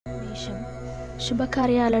మేషం,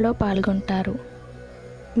 శుభకార్యాలలో పాల్గొంటారు.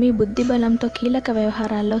 మీ బుద్ధి బలంతో కీలక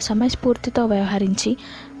వ్యవహారాల్లో సమయస్ఫూర్తితో వ్యవహరించి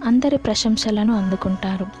అందరి ప్రశంసలను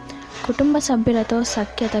అందుకుంటారు. కుటుంబ సభ్యులతో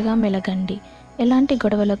సఖ్యతగా మెలగండి. ఎలాంటి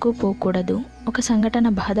గొడవలకు పోకూడదు. ఒక సంఘటన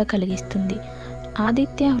బాధ కలిగిస్తుంది.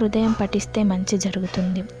 ఆదిత్య హృదయం పఠిస్తే మంచి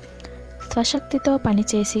జరుగుతుంది. స్వశక్తితో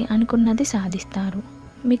పనిచేసి అనుకున్నది సాధిస్తారు.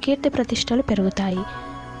 మీ కీర్తి ప్రతిష్టలు పెరుగుతాయి.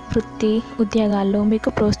 వృత్తి ఉద్యోగాల్లో మీకు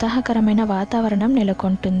ప్రోత్సాహకరమైన వాతావరణం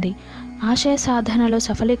నెలకొంటుంది. ఆశయ సాధనలో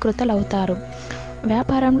సఫలీకృతలవుతారు.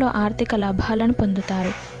 వ్యాపారంలో ఆర్థిక లాభాలను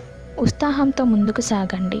పొందుతారు. ఉత్సాహంతో ముందుకు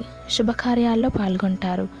సాగండి. శుభకార్యాల్లో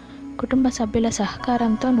పాల్గొంటారు. కుటుంబ సభ్యుల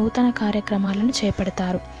సహకారంతో నూతన కార్యక్రమాలను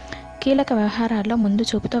చేపడతారు. కీలక వ్యవహారాల్లో ముందు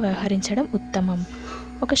చూపుతో వ్యవహరించడం ఉత్తమం.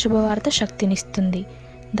 ఒక శుభవార్త శక్తినిస్తుంది.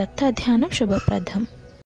 దత్త ధ్యానం శుభప్రదం.